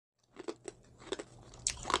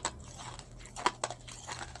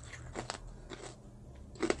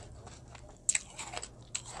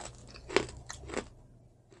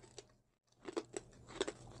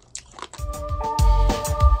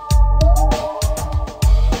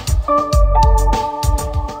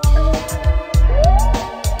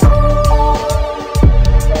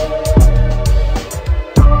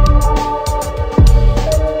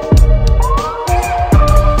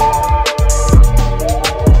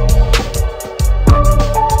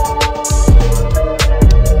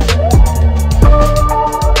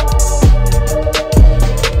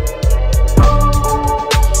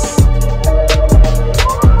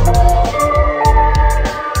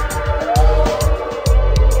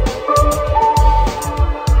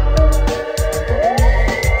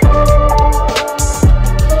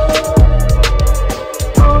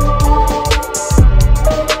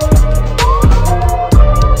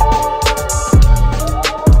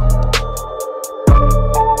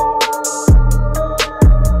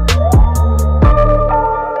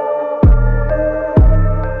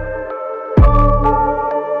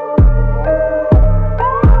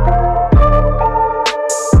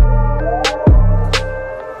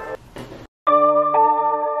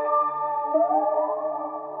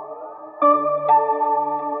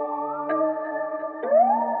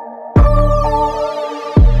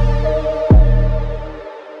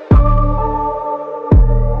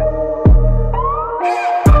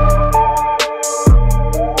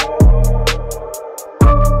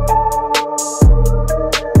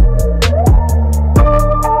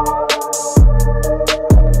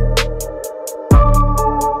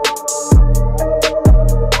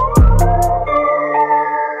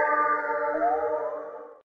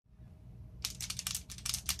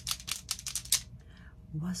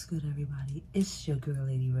good, everybody? It's your girl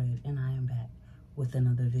Lady Red, and I am back with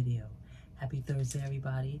another video. Happy Thursday,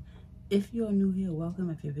 everybody. If you're new here, welcome.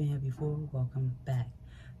 If you've been here before, welcome back.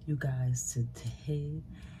 You guys, today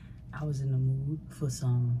I was in the mood for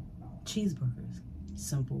some cheeseburgers.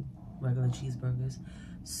 Simple, regular cheeseburgers.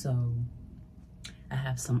 So I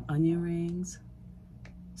have some onion rings,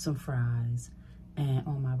 some fries, and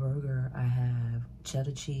on my burger I have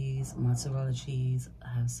cheddar cheese, mozzarella cheese.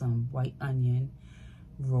 I have some white onion,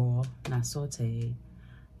 raw, not sauteed,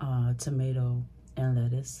 tomato and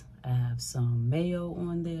lettuce. I have some mayo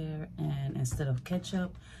on there, and instead of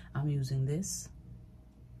ketchup, I'm using this.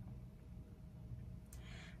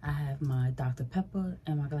 I have my Dr. Pepper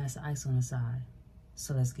and my glass of ice on the side.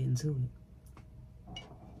 So let's get into it.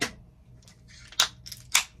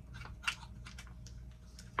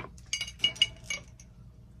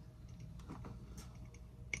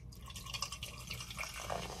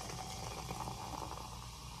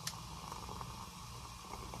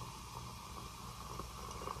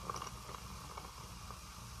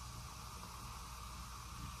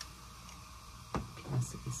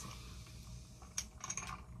 Let's see.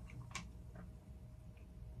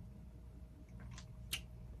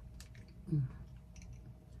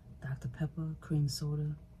 Dr. Pepper, cream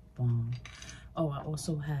soda, bomb. Oh, I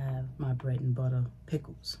also have my bread and butter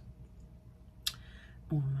pickles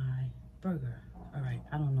on my burger. All right,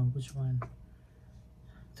 I don't know which one.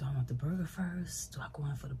 Do I want the burger first? Do I go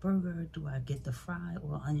in for the burger? Do I get the fry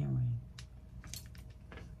or onion ring?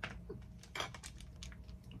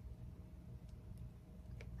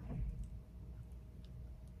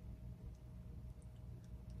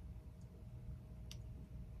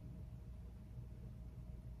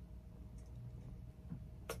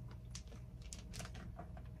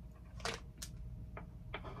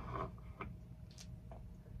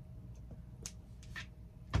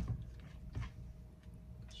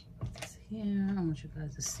 Here, I want you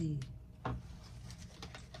guys to see. All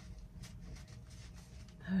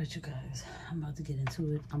right, you guys, I'm about to get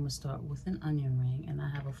into it. I'm gonna start with an onion ring, and I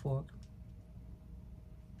have a fork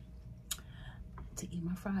to eat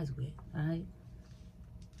my fries with. All right,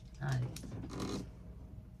 all right.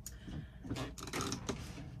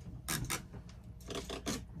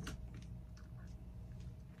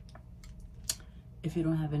 If you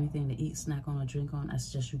don't have anything to eat, snack on, or drink on, I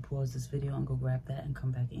suggest you pause this video and go grab that and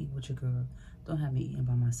come back and eat with your girl. Don't have me eating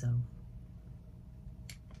by myself.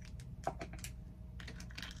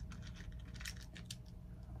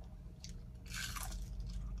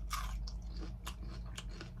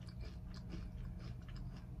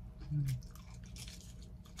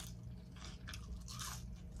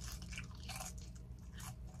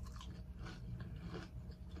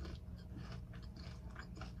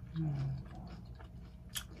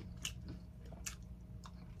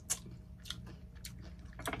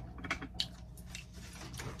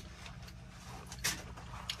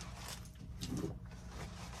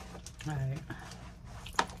 All right,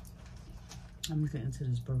 I'm gonna get into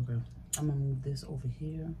this burger. I'm gonna move this over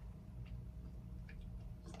here.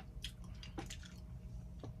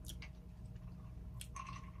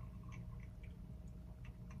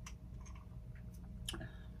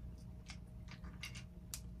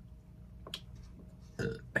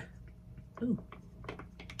 Ooh.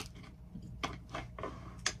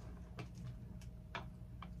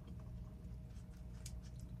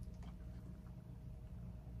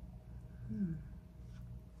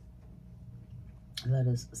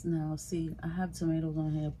 Lettuce. Now, see, I have tomatoes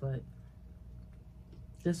on here, but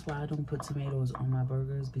this is why I don't put tomatoes on my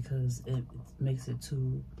burgers, because it makes it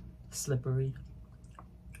too slippery.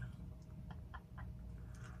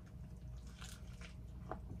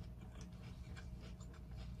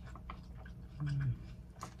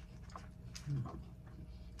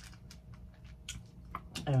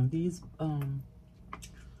 And these,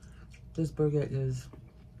 this burger is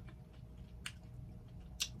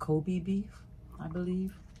Kobe beef, I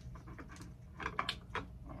believe.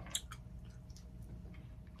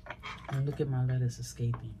 And look at my lettuce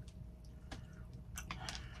escaping.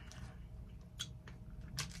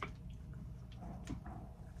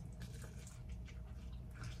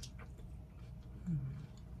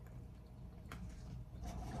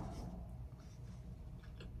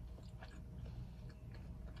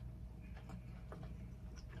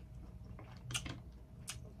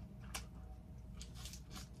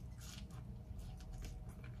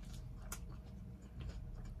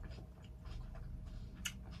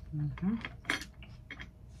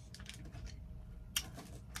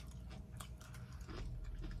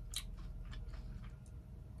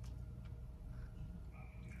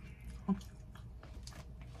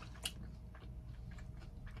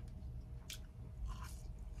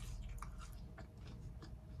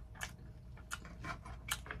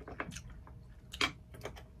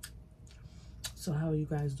 So how are you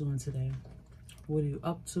guys doing today? What are you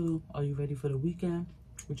up to? Are you ready for the weekend?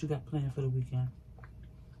 What you got planned for the weekend?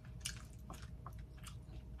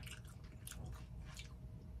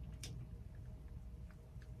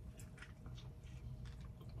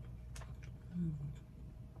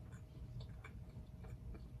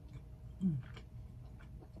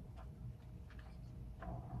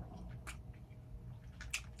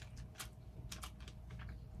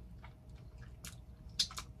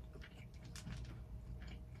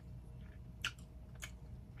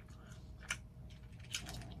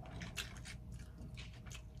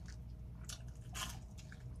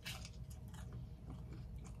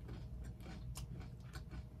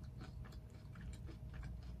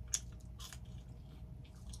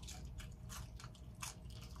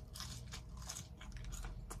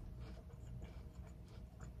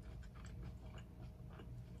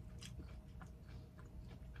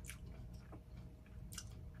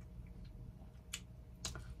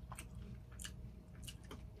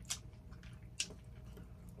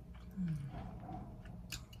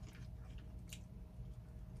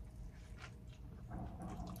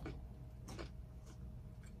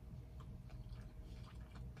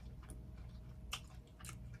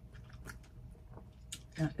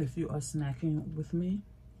 And if you are snacking with me,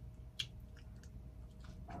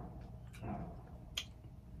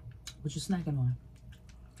 what you snacking on?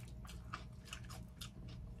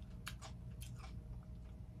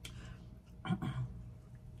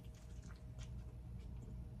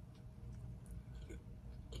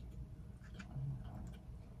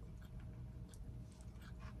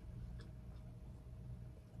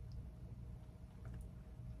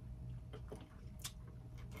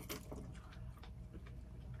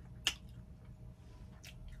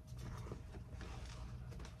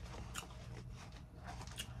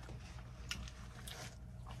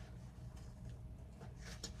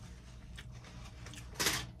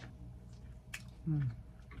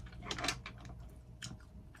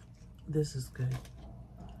 This is good.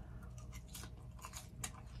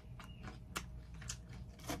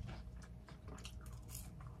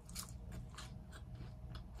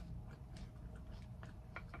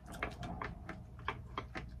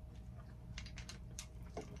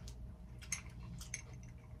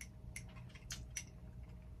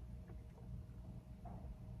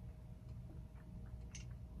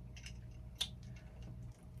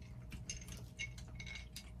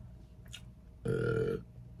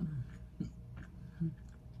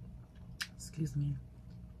 Excuse me.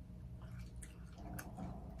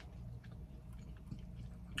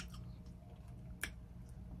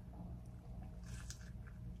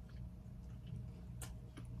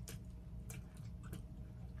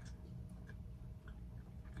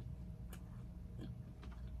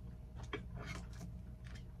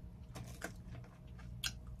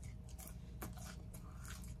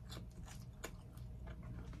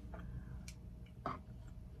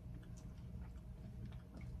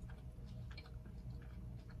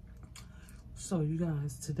 So you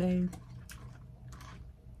guys, today,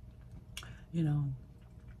 you know,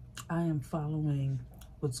 I am following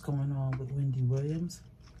what's going on with Wendy Williams.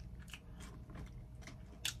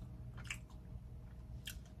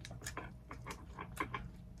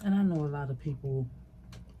 And I know a lot of people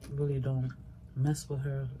really don't mess with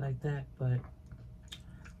her like that, but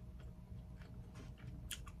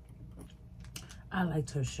I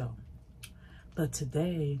liked her show. But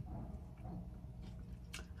today,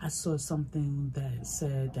 I saw something that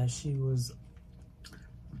said that she was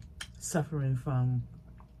suffering from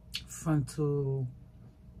frontal,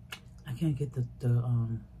 I can't get the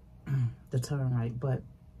term right, but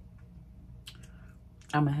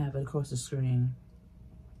I'm gonna have it across the screen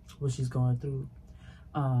what she's going through.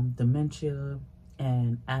 Dementia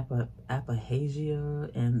and aphasia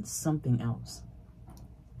and something else.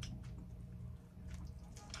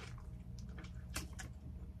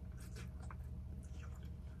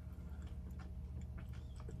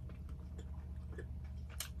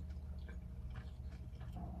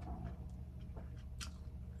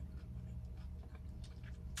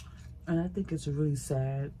 And I think it's really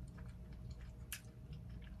sad.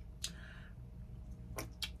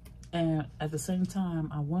 And at the same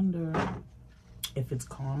time, I wonder if it's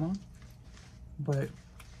karma. But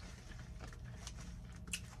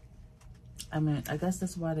I mean, I guess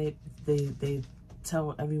that's why they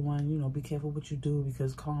tell everyone, you know, be careful what you do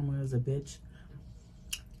because karma is a bitch.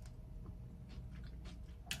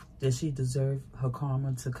 Does she deserve her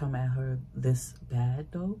karma to come at her this bad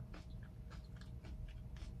though?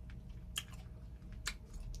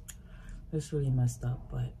 It's really messed up,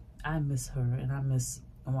 but I miss her and I miss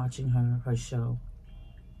watching her show.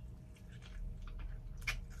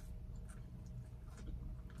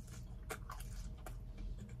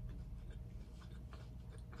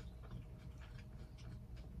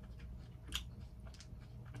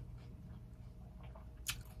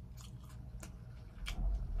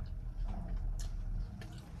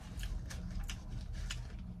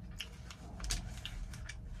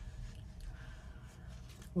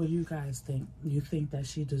 What do you guys think? You think that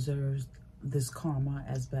she deserves this karma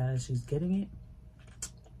as bad as she's getting it?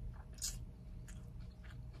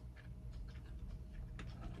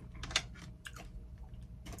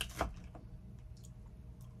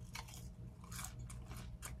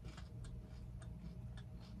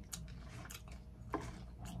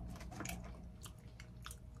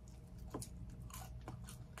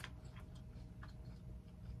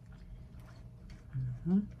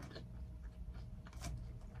 Mm-hmm.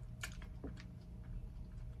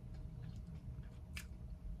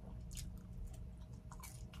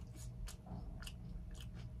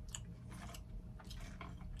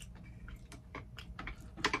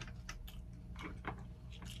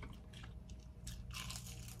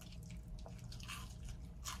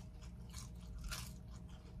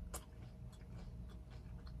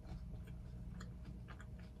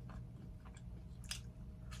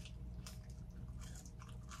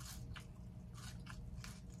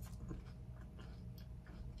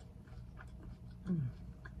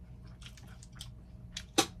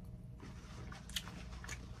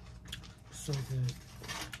 So good.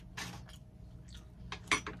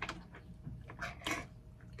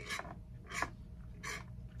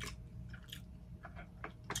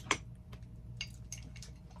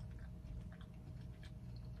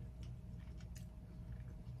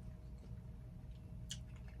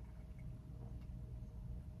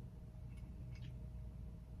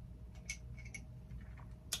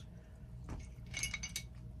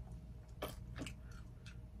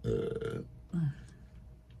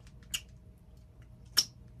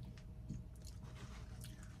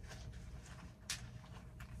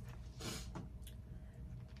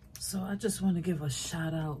 So I just want to give a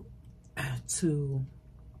shout out to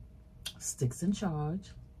Sticks in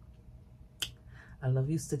Charge. I love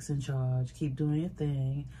you, Sticks in Charge. Keep doing your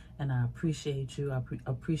thing, and I appreciate you. I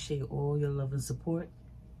appreciate all your love and support,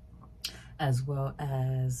 as well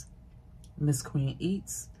as Miss Queen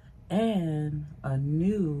Eats and a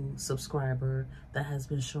new subscriber that has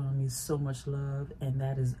been showing me so much love, and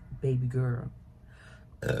that is Baby Girl.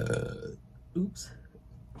 Oops.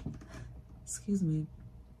 Excuse me.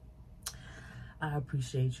 I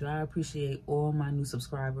appreciate you. I appreciate all my new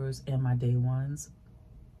subscribers and my day ones.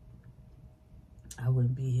 I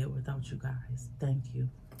wouldn't be here without you guys. Thank you.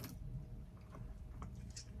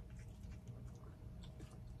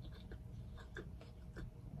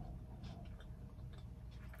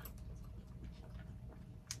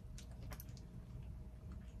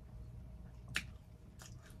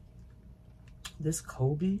 This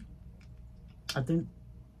Kobe, I think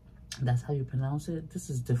that's how you pronounce it. This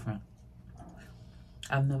is different.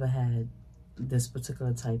 I've never had this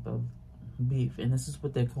particular type of beef, and this is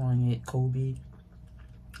what they're calling it, Kobe.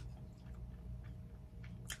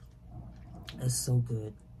 It's so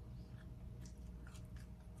good.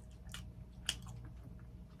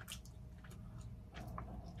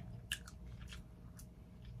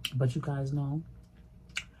 But you guys know,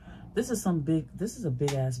 this is a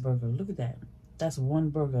big ass burger. Look at that. That's one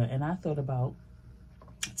burger, and I thought about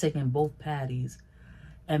taking both patties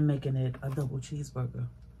and making it a double cheeseburger.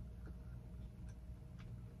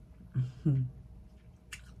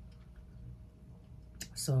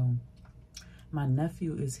 So my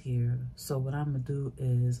nephew is here, so what I'm gonna do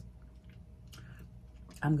is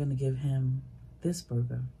I'm gonna give him this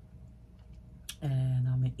burger, and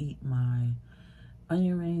I'm gonna eat my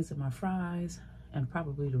onion rings and my fries and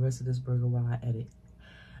probably the rest of this burger while I edit.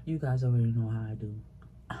 You guys already know how I do.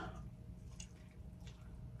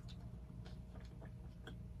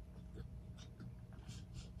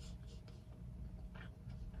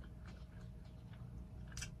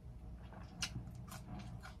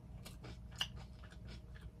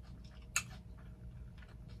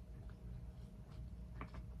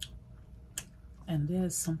 And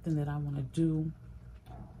there's something that I want to do,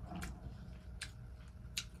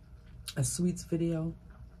 a sweets video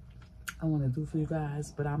I want to do for you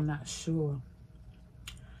guys, but I'm not sure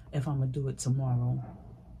if I'm going to do it tomorrow.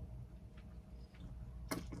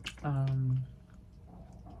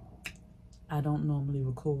 I don't normally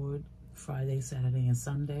record Friday, Saturday, and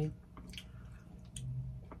Sunday,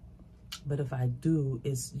 but if I do,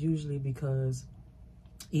 it's usually because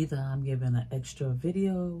either I'm giving an extra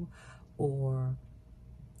video or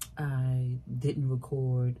I didn't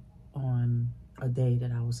record on a day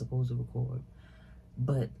that I was supposed to record.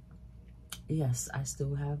 But yes, I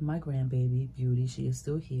still have my grandbaby, Beauty. She is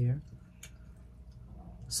still here.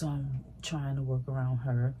 So I'm trying to work around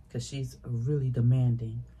her because she's really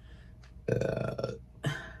demanding.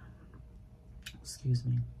 Excuse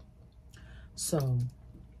me.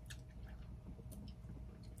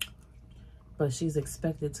 but she's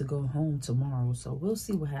expected to go home tomorrow, so we'll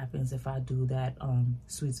see what happens if I do that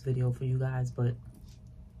sweets video for you guys. But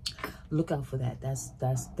look out for that.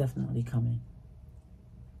 That's definitely coming.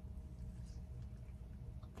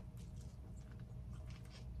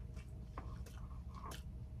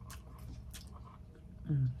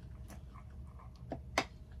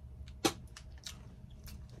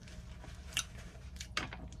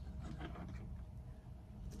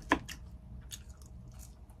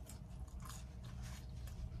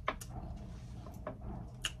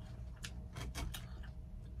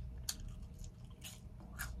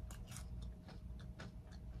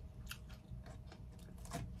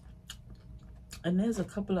 And there's a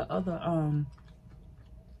couple of other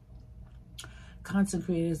content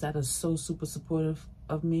creators that are so super supportive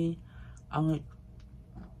of me. I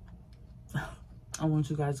want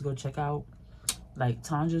you guys to go check out, like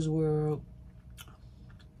Tanja's World,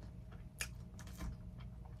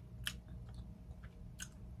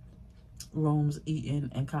 Rome's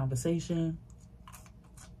Eating and Conversation,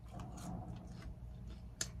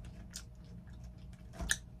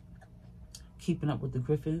 Keeping Up with the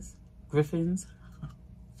Griffins,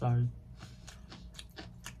 sorry,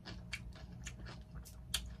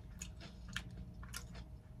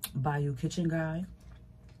 Bayou Kitchen Guy,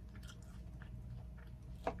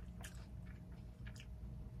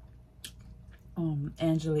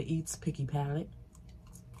 Angela Eats Picky Palette,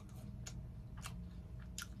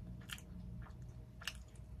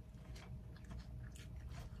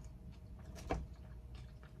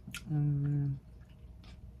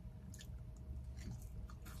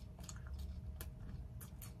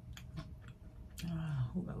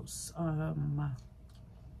 who else?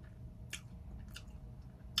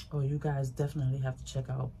 Oh, you guys definitely have to check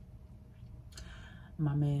out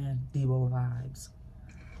my man Debo Vibes.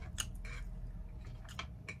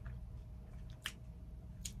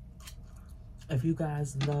 If you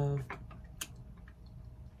guys love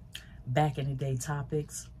back in the day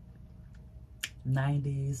topics,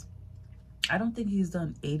 90s, I don't think he's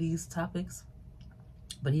done 80s topics,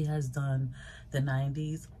 but he has done the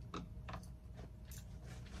 90s.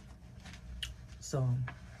 So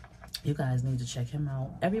you guys need to check him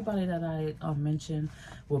out. Everybody that I mentioned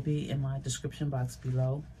will be in my description box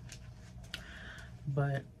below.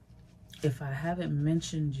 But if I haven't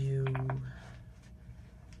mentioned you,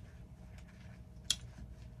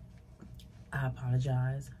 I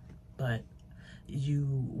apologize, but you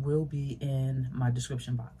will be in my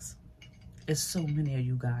description box. It's so many of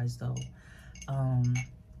you guys though.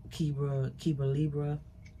 Kiba Libra,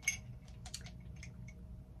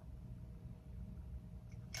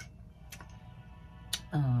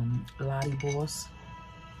 Lottie Boss.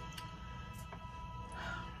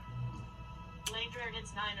 Later,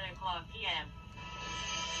 it's 9:00 p.m.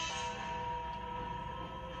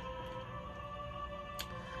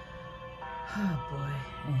 Oh boy,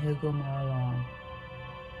 and here go my alarm.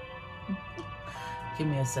 Give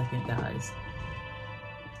me a second, guys.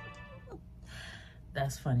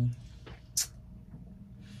 That's funny.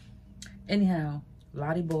 Anyhow,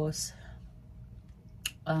 Lottie Boss.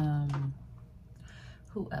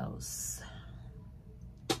 Who else?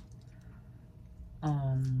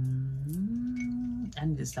 I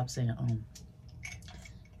need to stop saying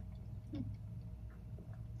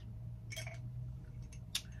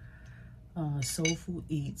Soulful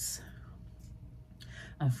Eats.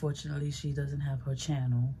 Unfortunately, she doesn't have her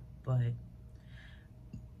channel, but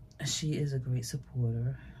she is a great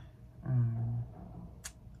supporter.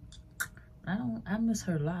 I miss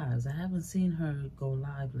her lives. I haven't seen her go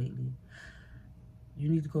live lately. You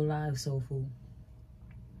need to go live, Soulful.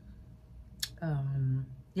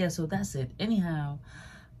 Yeah, so that's it. Anyhow,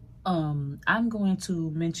 I'm going to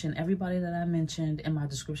mention everybody that I mentioned in my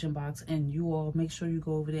description box, and you all make sure you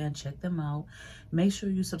go over there and check them out. Make sure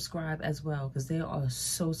you subscribe as well, because they are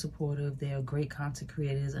so supportive. They are great content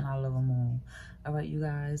creators, and I love them all. All right, you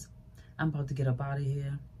guys, I'm about to get up out of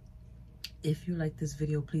here. If you like this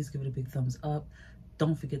video, please give it a big thumbs up.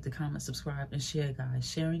 Don't forget to comment, subscribe, and share, guys.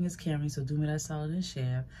 Sharing is caring, so do me that solid and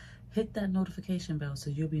share. Hit that notification bell so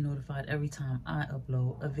you'll be notified every time I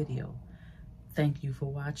upload a video. Thank you for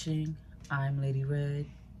watching. I'm Lady Red,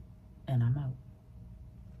 and I'm out.